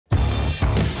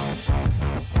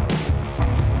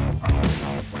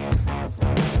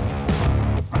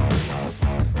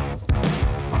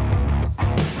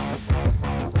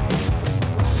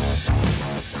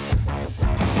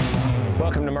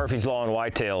Murphy's Law and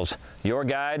Whitetails, your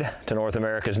guide to North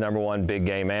America's #1 big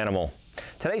game animal.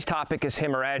 Today's topic is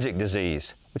hemorrhagic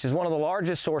disease, which is one of the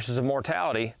largest sources of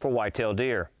mortality for whitetail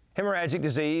deer. Hemorrhagic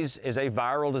disease is a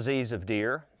viral disease of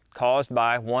deer caused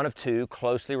by one of two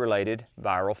closely related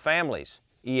viral families,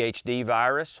 EHD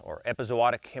virus or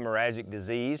epizootic hemorrhagic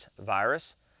disease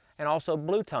virus, and also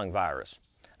blue tongue virus.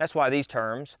 That's why these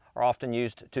terms are often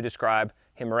used to describe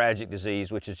hemorrhagic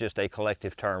disease, which is just a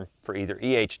collective term for either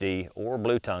EHD or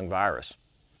blue tongue virus.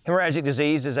 Hemorrhagic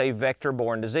disease is a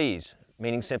vector-borne disease,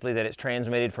 meaning simply that it's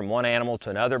transmitted from one animal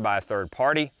to another by a third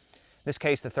party. In this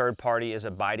case, the third party is a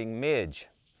biting midge.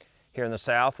 Here in the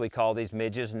South, we call these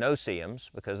midges no-see-ums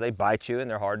because they bite you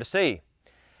and they're hard to see.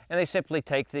 And they simply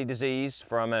take the disease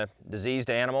from a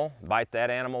diseased animal, bite that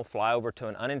animal, fly over to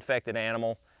an uninfected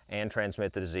animal, and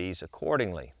transmit the disease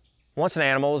accordingly. Once an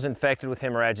animal is infected with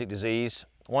hemorrhagic disease,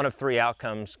 one of three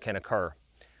outcomes can occur.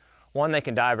 One, they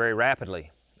can die very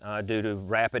rapidly due to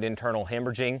rapid internal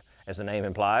hemorrhaging, as the name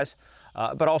implies,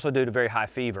 but also due to very high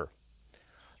fever.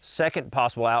 Second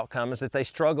possible outcome is that they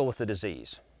struggle with the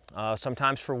disease,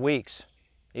 sometimes for weeks,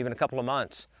 even a couple of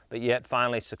months, but yet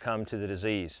finally succumb to the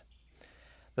disease.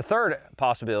 The third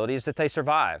possibility is that they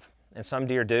survive, and some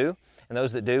deer do, and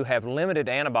those that do have limited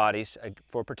antibodies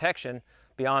for protection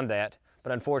beyond that,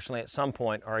 but unfortunately at some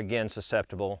point are again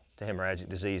susceptible to hemorrhagic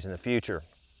disease in the future.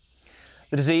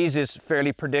 The disease is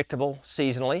fairly predictable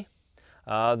seasonally.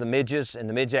 The midges and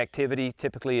the midge activity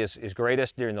typically is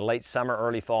greatest during the late summer,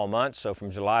 early fall months. So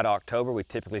from July to October, we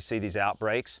typically see these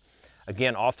outbreaks.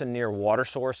 Again, often near water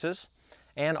sources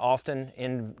and often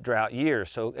in drought years.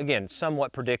 So again,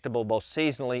 somewhat predictable both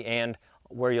seasonally and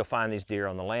where you'll find these deer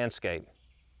on the landscape.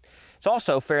 It's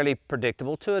also fairly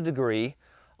predictable to a degree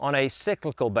on a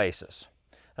cyclical basis.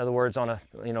 In other words, on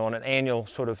an annual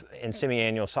sort of and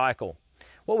semi-annual cycle.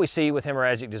 What we see with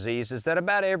hemorrhagic disease is that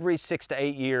about every 6 to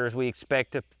 8 years we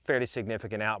expect a fairly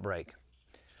significant outbreak.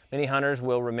 Many hunters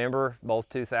will remember both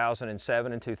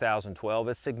 2007 and 2012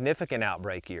 as significant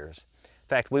outbreak years. In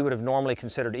fact, we would have normally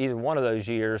considered either one of those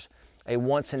years a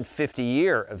once in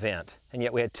 50-year event, and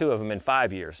yet we had 2 of them in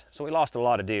 5 years, so we lost a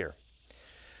lot of deer.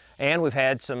 And we've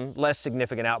had some less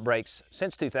significant outbreaks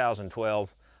since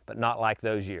 2012, but not like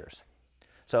those years.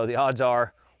 So the odds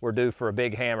are we're due for a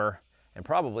big hammer, and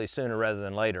probably sooner rather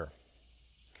than later.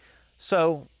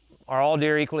 So, are all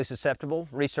deer equally susceptible?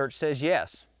 Research says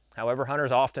yes. However,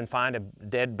 hunters often find a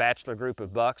dead bachelor group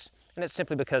of bucks, and it's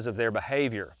simply because of their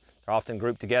behavior. They're often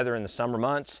grouped together in the summer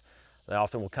months. They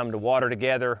often will come to water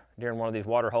together during one of these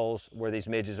water holes where these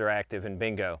midges are active, and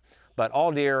bingo. But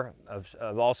all deer of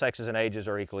all sexes and ages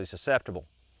are equally susceptible.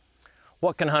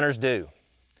 What can hunters do?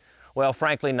 Well,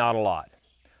 frankly, not a lot.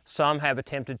 Some have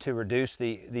attempted to reduce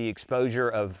the exposure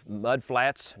of mud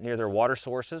flats near their water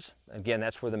sources. Again,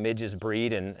 that's where the midges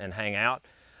breed and hang out,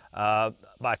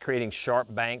 by creating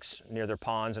sharp banks near their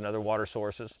ponds and other water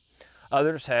sources.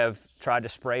 Others have tried to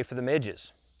spray for the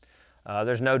midges.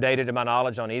 There's no data to my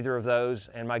knowledge on either of those,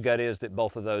 and my gut is that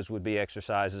both of those would be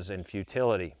exercises in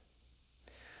futility.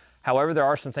 However, there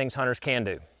are some things hunters can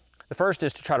do. The first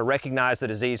is to try to recognize the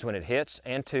disease when it hits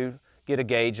and to get a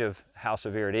gauge of how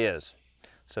severe it is.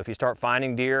 So if you start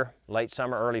finding deer late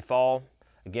summer, early fall,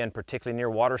 again, particularly near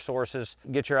water sources,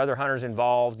 get your other hunters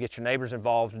involved, get your neighbors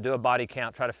involved, and do a body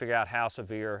count, try to figure out how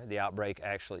severe the outbreak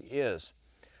actually is.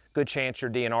 Good chance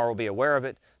your DNR will be aware of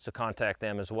it, so contact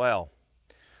them as well.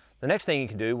 The next thing you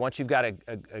can do, once you've got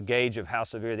a gauge of how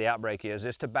severe the outbreak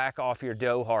is to back off your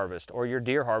doe harvest or your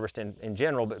deer harvest in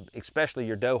general, but especially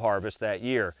your doe harvest that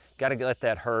year. Got to let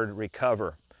that herd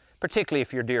recover, particularly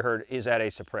if your deer herd is at a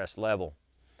suppressed level.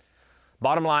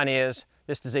 Bottom line is,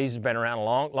 this disease has been around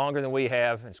longer than we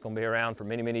have. It's going to be around for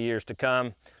many, many years to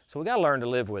come. So we got to learn to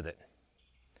live with it.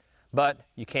 But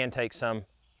you can take some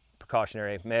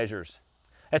precautionary measures.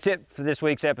 That's it for this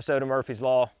week's episode of Murphy's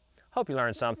Law. Hope you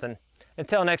learned something.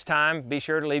 Until next time, be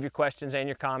sure to leave your questions and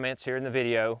your comments here in the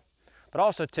video, but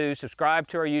also to subscribe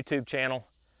to our YouTube channel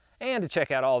and to check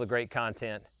out all the great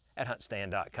content at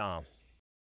huntstand.com.